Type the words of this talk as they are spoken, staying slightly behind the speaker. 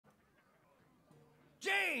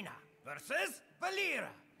Jaina versus Valera.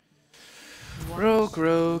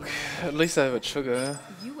 Rogue. At least I have a sugar.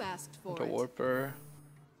 You asked for The it. warper.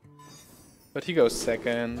 But he goes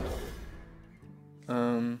second.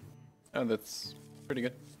 Oh, that's pretty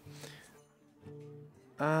good.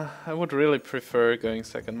 I would really prefer going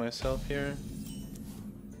second myself here.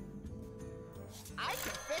 I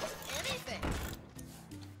can fix anything.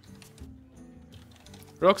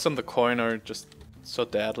 Rocks on the coin are just so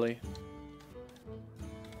deadly.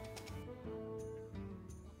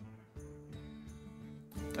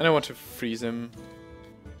 And I want to freeze him.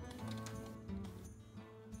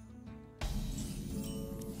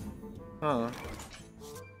 Huh.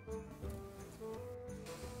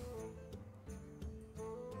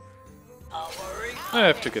 I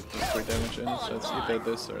have to get the 3 damage in, so it's either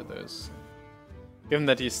this or this. Given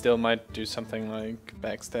that he still might do something like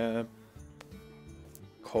backstab,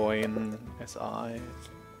 coin, SI,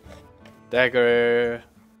 dagger,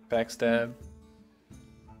 backstab.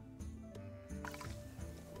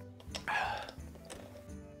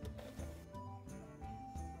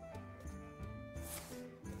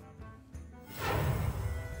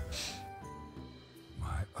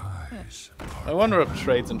 I wonder if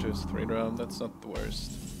trades into his 3-drop, that's not the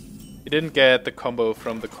worst. He didn't get the combo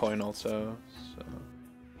from the coin also, so...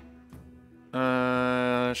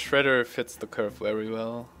 Shredder fits the curve very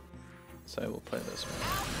well, so I will play this one.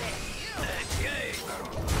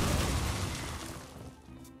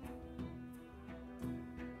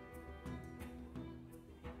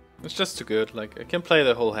 It's just too good, like, I can play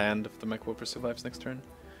the whole hand if the Mech Warper survives next turn.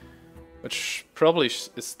 Which probably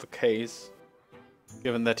is the case.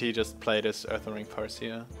 Given that he just played his Earthen Ring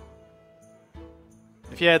Farseer.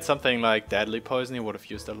 If he had something like Deadly Poison, he would have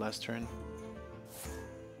used that last turn.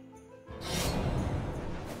 I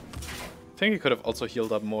think he could have also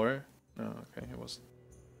healed up more. Oh, okay, he wasn't.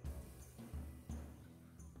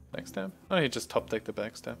 Backstab? Oh, he just top decked the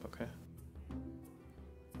backstab, okay.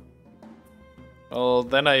 Well,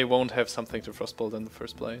 then I won't have something to Frostbolt in the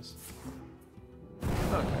first place.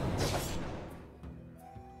 Okay.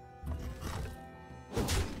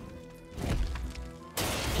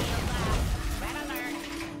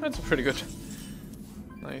 That's pretty good.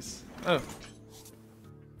 Nice. Oh.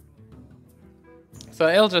 So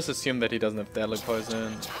I'll just assume that he doesn't have Deadly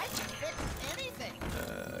Poison.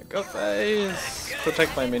 Go face!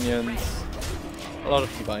 Protect my minions. A lot of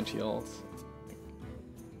Divine Shields.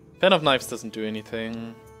 Fan of Knives doesn't do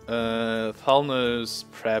anything. Thalnos,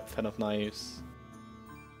 prep, Fan of Knives.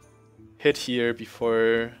 Hit here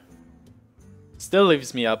before... Still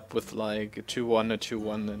leaves me up with like a 2-1, a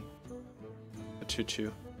 2-1, and a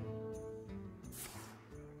 2-2.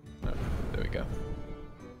 Oh, there we go.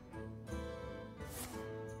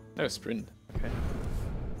 No sprint. Okay.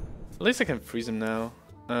 At least I can freeze him now.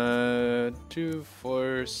 2,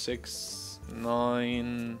 4, 6,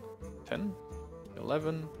 9, 10,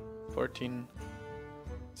 11, 14.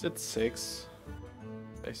 Is it 6?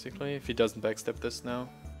 Basically, if he doesn't backstep this now.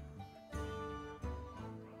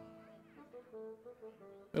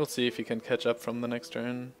 We'll see if he can catch up from the next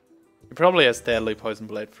turn. He probably has Deadly Poison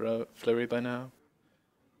Blade Flurry by now.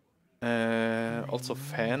 Also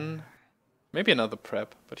Fan. Maybe another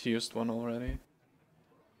prep, but he used one already.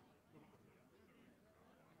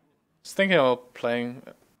 Just thinking about playing...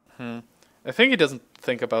 I think he doesn't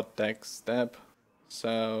think about deck stab.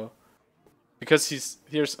 So... Because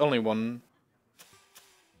here's only one...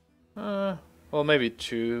 well, maybe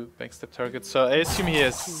 2 backstep targets. So I assume he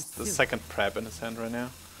has the second prep in his hand right now.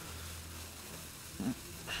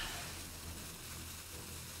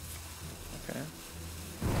 Okay.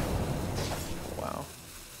 Wow.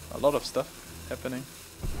 A lot of stuff happening.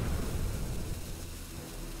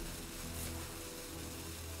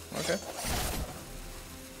 Okay.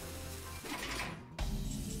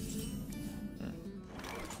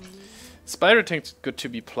 Spider Tank's good to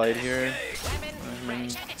be played here. I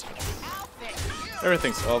mean,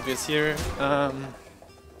 everything's obvious here.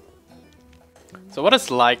 So what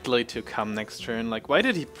is likely to come next turn? Like, why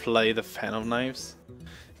did he play the Fan of Knives?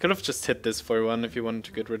 He could have just hit this for one if he wanted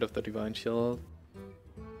to get rid of the Divine Shield.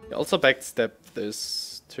 He also backstepped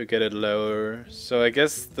this to get it lower. So I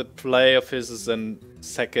guess the play of his is a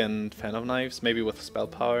second Fan of Knives, maybe with spell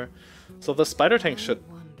power. So the Spider Tank should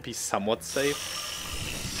be somewhat safe.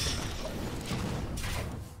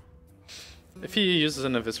 If he uses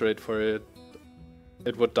an Eviscerate for it,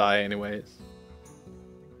 it would die anyways.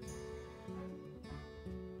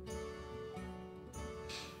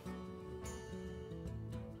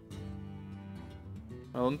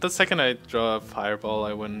 Well, the second I draw a Fireball,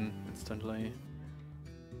 I win instantly.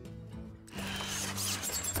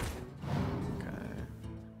 Okay.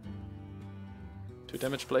 2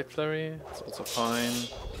 damage Blade Flurry, it's also fine.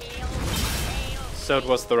 So it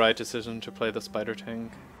was the right decision to play the Spider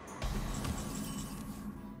Tank.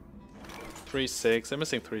 3-6, I'm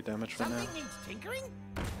missing 3 damage right now. Something needs tinkering?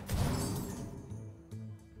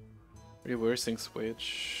 Reversing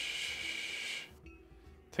Switch. I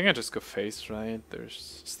think I just go face, right?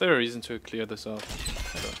 Is there a reason to clear this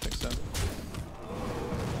off? I don't think so.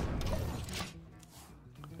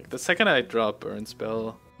 Like the second I draw Burn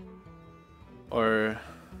Spell, or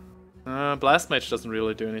Blast Mage doesn't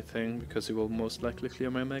really do anything because he will most likely clear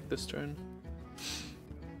my Mech this turn.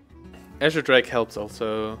 Azure Drake helps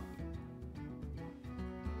also.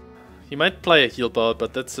 He might play a heal bot,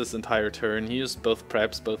 but that's his entire turn. He used both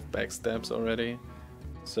preps, both backstabs already.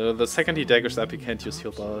 So the second he daggers up, he can't use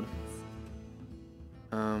heal bot.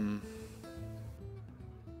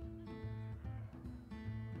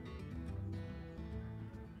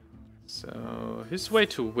 So his way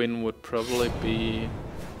to win would probably be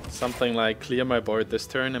something like clear my board this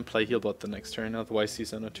turn and play heal bot the next turn, otherwise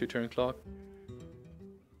he's on a 2-turn clock.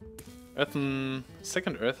 Earthen,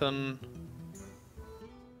 second Earthen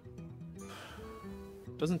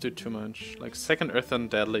doesn't do too much. Like second Earthen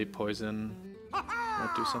Deadly Poison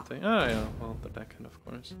might do something. Oh yeah, well the backhand of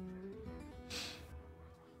course.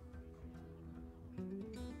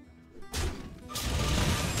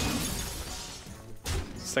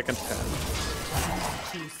 Second hand.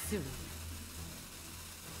 Too soon.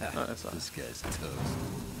 Oh, that's This guy's toast.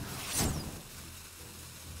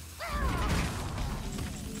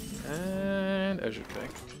 And Azure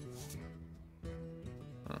Drake.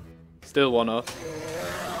 Oh. Still one off.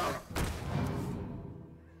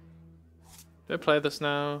 Do I play this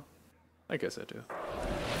now? I guess I do.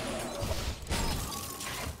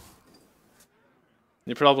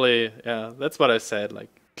 You probably, yeah, that's what I said, like,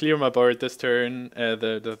 clear my board this turn,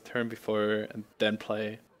 the turn before, and then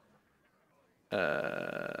play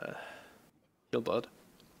heal bot.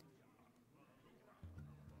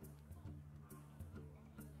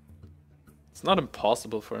 It's not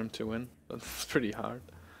impossible for him to win, but it's pretty hard.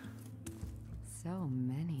 So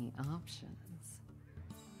many options.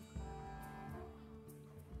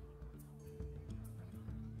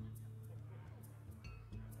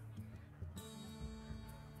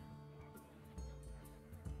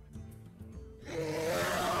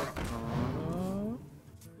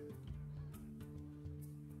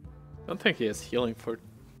 I don't think he has healing for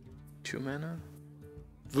 2 mana.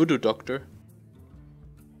 Voodoo Doctor.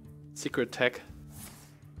 Secret Tech.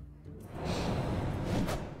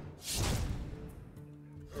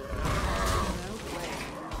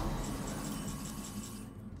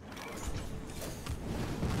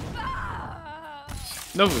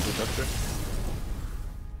 No Voodoo Doctor.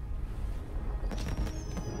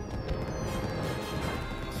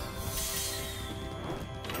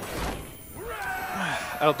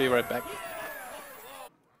 I'll be right back.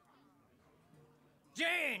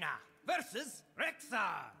 Jaina versus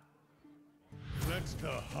Rexar. Let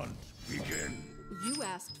the hunt begin. You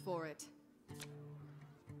asked for it.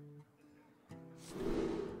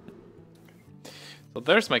 So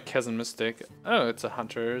there's my Chasm Mystic. Oh, it's a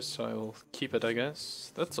hunter, so I will keep it, I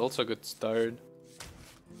guess. That's also a good start.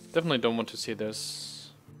 Definitely don't want to see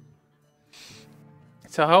this.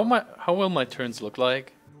 So how will my turns look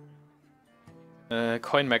like?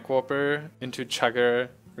 Coin Mech Warper into Chugger,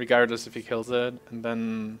 regardless if he kills it, and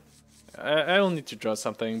then I'll need to draw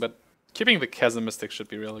something, but keeping the Chasm Mystic should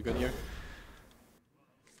be really good here.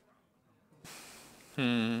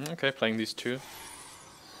 Okay, playing these two.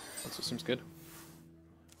 Also seems good.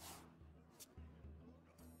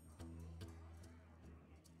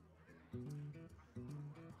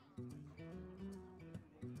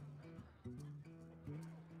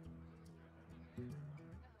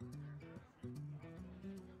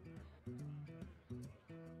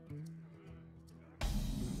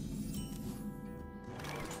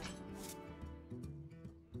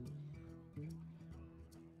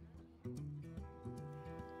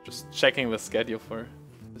 Just checking the schedule for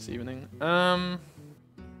this evening.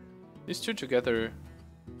 These two together.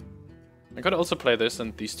 I could also play this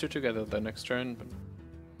and these two together the next turn, but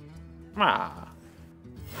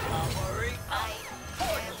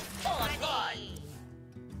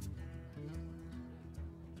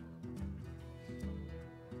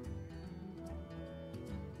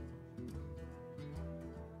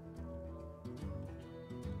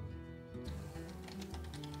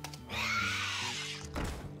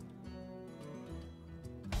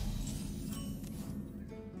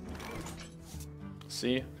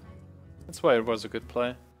see, that's why it was a good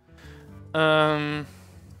play. It's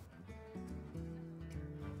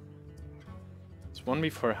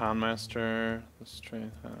 1v4 Handmaster. Let's try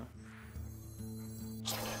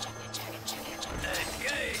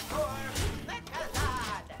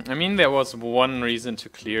I mean, there was one reason to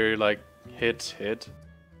clear, like, hit.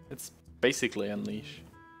 It's basically Unleash.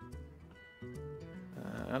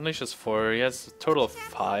 Unleash is 4, he has a total of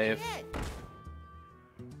 5.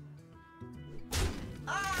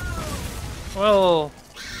 Well,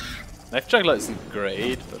 Knife Juggler isn't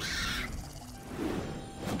great, but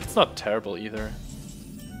it's not terrible either.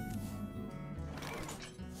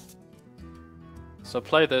 So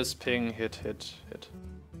play this, ping, hit.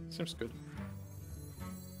 Seems good.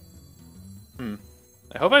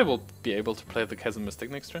 I hope I will be able to play the Chasm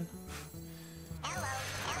Mystic next turn.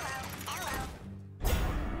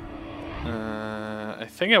 I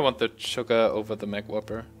think I want the Sugar over the Mech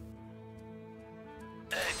Whopper.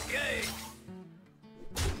 Okay.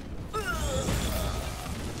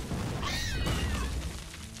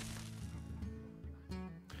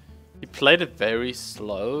 He played it very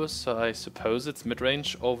slow, so I suppose it's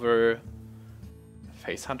mid-range over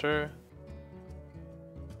Face Hunter.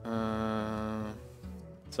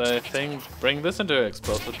 So I think bring this into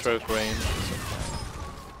explosive stroke range.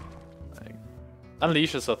 Like,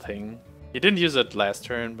 Unleash is a thing. He didn't use it last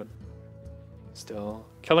turn, but still,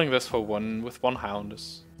 killing this for with one hound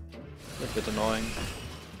is a bit annoying.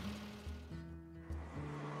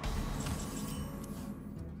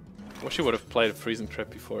 Wish he would have played a freezing trap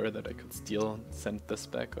before that I could steal and send this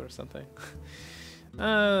back or something.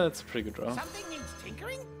 That's a pretty good draw. Something needs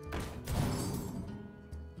tinkering?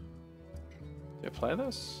 Do I play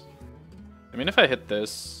this? I mean, if I hit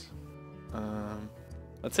this,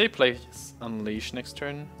 let's say he plays Unleash next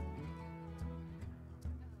turn.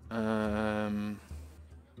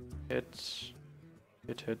 Hit,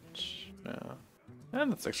 yeah.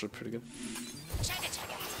 And that's actually pretty good.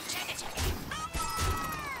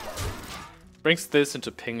 Brings this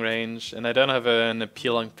into ping range, and I don't have an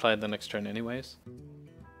appealing play the next turn anyways.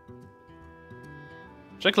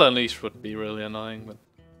 Jekyll Unleash would be really annoying, but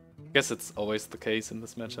I guess it's always the case in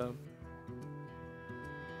this matchup.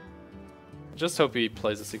 I just hope he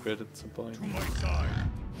plays a secret at some point. To my side.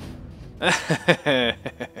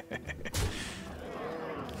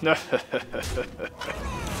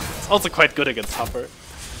 It's also quite good against Hopper.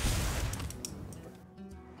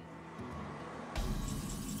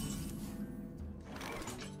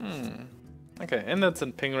 Okay, and that's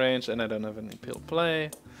in ping range, and I don't have any appeal play.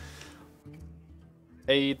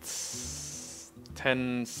 8,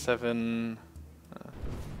 10, 7.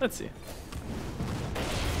 Let's see.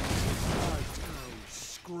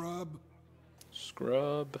 Scrub.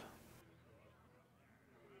 Scrub.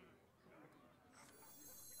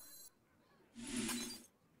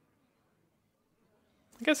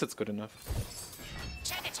 I guess it's good enough.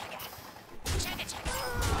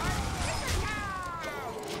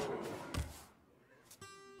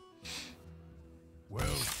 Well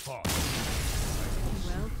fought.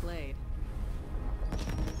 Well played.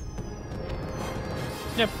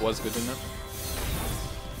 Yep, was good enough.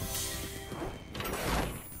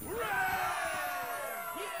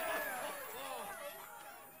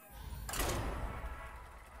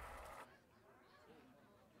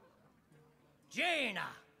 Jaina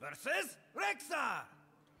versus Rexxar.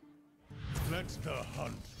 Let the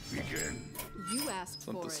hunt begin. You asked It's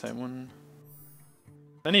not for the it. same one.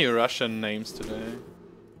 Many Russian names today.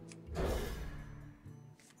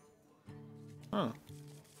 Huh.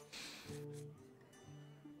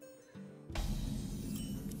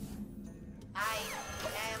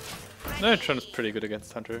 Neutron is pretty good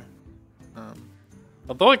against Hunter.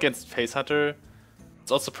 Although against Face Hunter,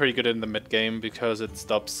 it's also pretty good in the mid game because it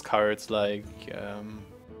stops cards like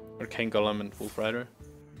Arcane Golem and Wolf Rider.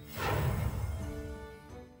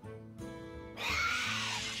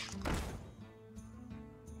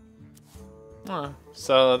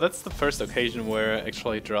 So that's the first occasion where I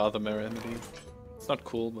actually draw the Mirror Entity. It's not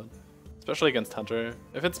cool, but especially against Hunter.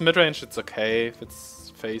 If it's mid-range, it's okay. If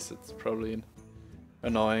it's face, it's probably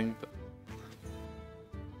annoying. But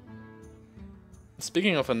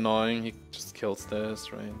speaking of annoying, he just kills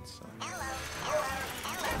this, right? So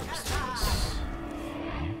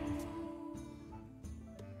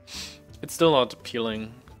it's still not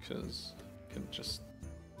appealing because you can just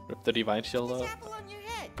rip the Divine Shield up.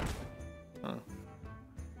 Huh.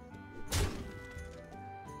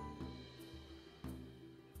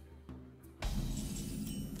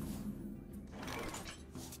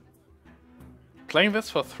 Playing this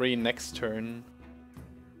for 3 next turn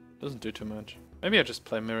doesn't do too much. Maybe I just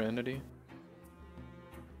play Mirror Entity.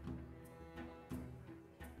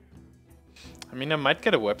 I mean, I might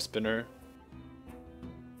get a Web Spinner,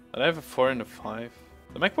 but I have a 4 and a 5.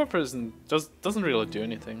 The Mech Warper doesn't really do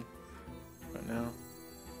anything right now.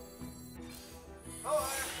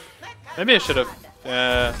 Maybe I should have.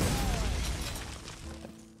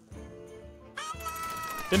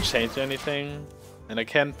 Didn't change anything, and I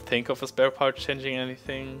can't think of a spare part changing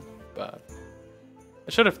anything, but I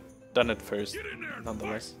should have done it first,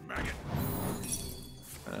 nonetheless.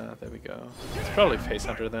 There we go. It's probably Face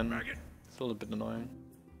Hunter then. It's a little bit annoying.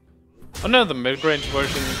 Oh no, the mid-range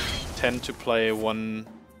version tend to play one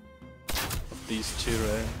of these two,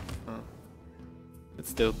 right? Oh. It's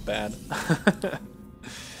still bad.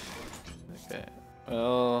 Okay,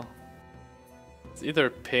 well, it's either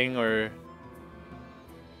ping or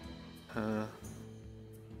I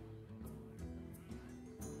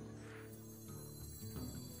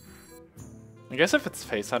guess if it's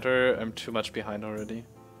Face Hunter, I'm too much behind already.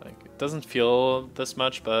 Like, it doesn't feel this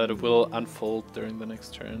much, but it will unfold during the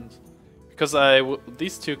next turns. Because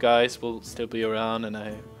these two guys will still be around, and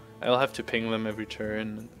I'll have to ping them every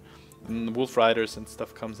turn. And Wolf Riders and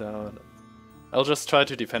stuff comes out. I'll just try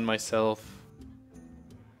to defend myself,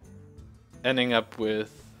 ending up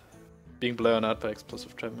with being blown out by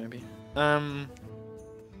Explosive Trap, maybe.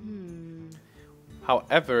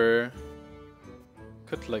 However,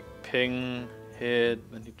 could like ping,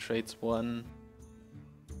 hit, then he trades one.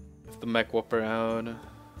 If the Mech Whopper out.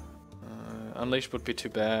 Unleash would be too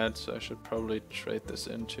bad, so I should probably trade this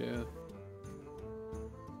into.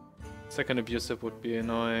 Second Abusive would be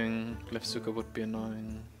annoying, Glyphsuka would be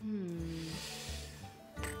annoying.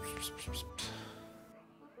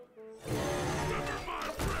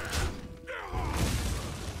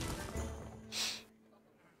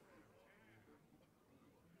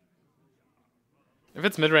 If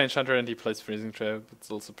it's Midrange Hunter and he plays Freezing Trap,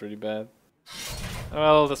 it's also pretty bad.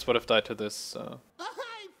 Well, this would have died to this, so...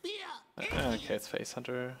 Okay, it's Face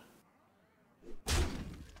Hunter.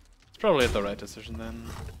 It's probably the right decision then.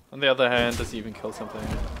 On the other hand, does he even kill something?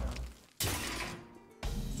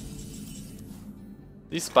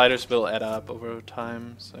 These spiders will add up over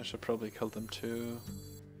time, so I should probably kill them too.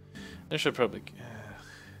 I should probably...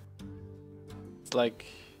 It's like...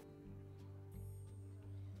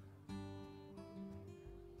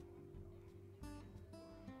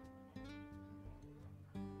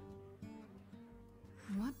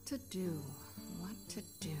 What to do? What to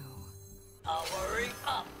do? Powering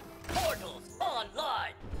up! Portals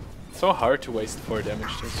online! So hard to waste 4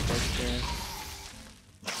 damage to this here.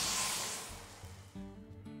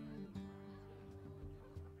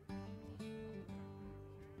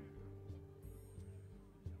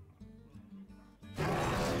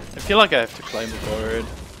 I feel like I have to climb the board,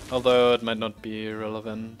 although it might not be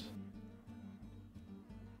relevant.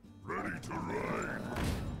 Ready to ride.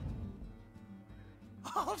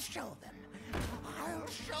 I'll show them. I'll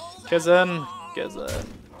show them. Kazan, Kazan.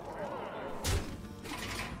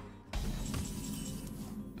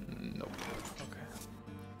 Nope. Okay.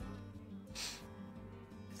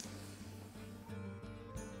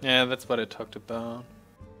 Yeah, that's what I talked about.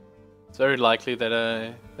 It's very likely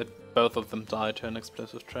that both of them die to an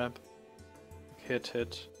Explosive Trap.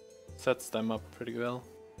 Hit. Sets them up pretty well.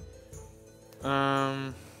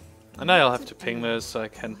 And I'll have to ping this so I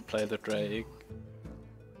can play the Drake.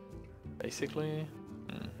 Basically.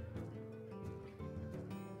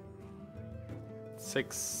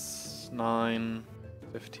 6, 9,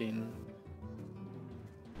 15.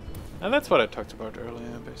 And that's what I talked about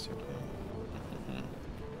earlier, basically.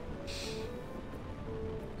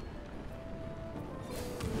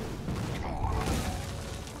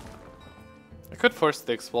 I could force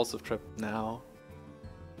the Explosive Trap now.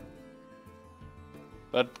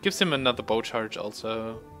 But gives him another bow charge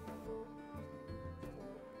also.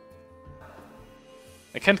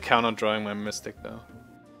 I can't count on drawing my Mystic though.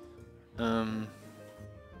 Time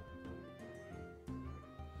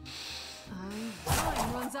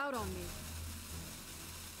runs out on me.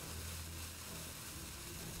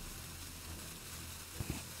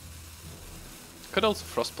 Could also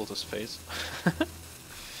Frostbolt his face.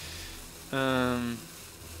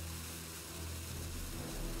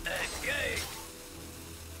 Engage!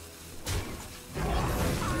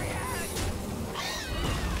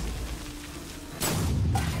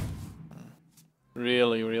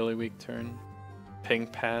 Really weak turn. Ping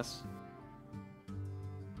pass.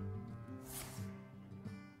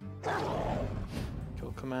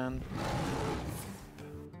 Kill command.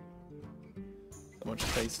 So much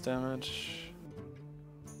face damage.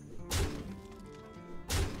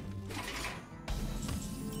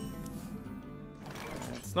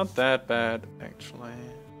 It's not that bad, actually.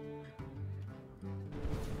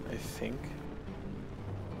 I think.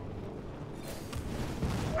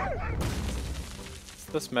 Does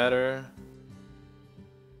this matter?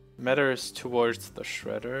 Matters towards the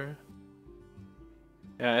Shredder.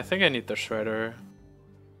 Yeah, I think I need the Shredder.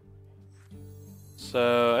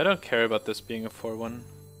 So I don't care about this being a 4-1.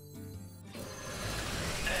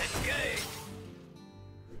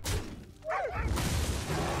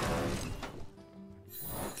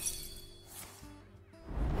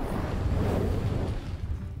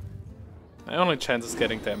 My only chance is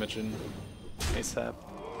getting damage in ASAP.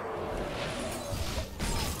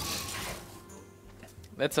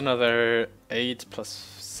 That's another 8 plus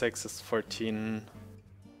 6 is 14.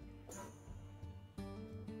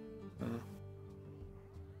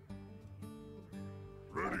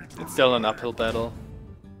 It's still an uphill battle.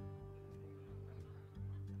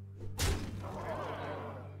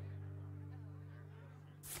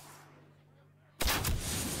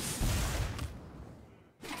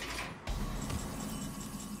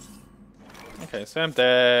 Okay, so I'm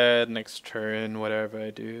dead next turn, whatever I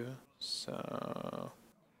do. So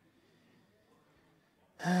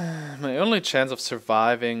my only chance of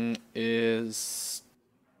surviving is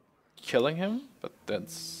killing him, but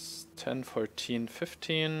that's 10, 14,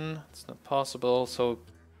 15. It's not possible, so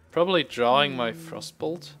probably drawing my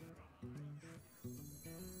Frostbolt.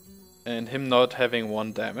 And him not having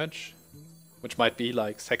 1 damage, which might be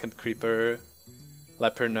like second creeper,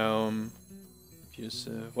 leper gnome.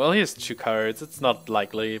 Well, he has 2 cards. It's not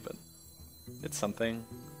likely, but it's something.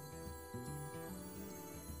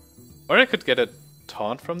 Or I could get a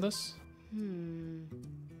taunt from this.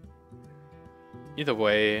 Either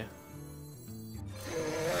way.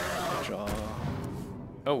 Draw.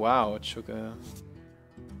 Oh wow, it's sugar.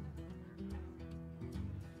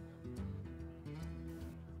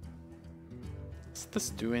 Does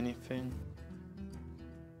this do anything?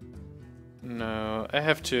 No, I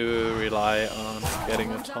have to rely on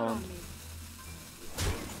getting a taunt.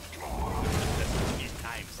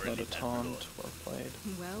 It's not a taunt. Well played.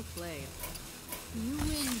 Well played. You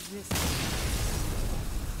win this.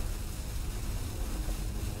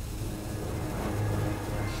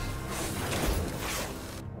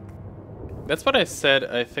 That's what I said,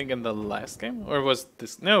 I think, in the last game? Or was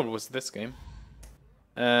this... No, it was this game.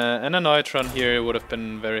 An Anoitron here would have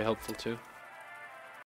been very helpful too.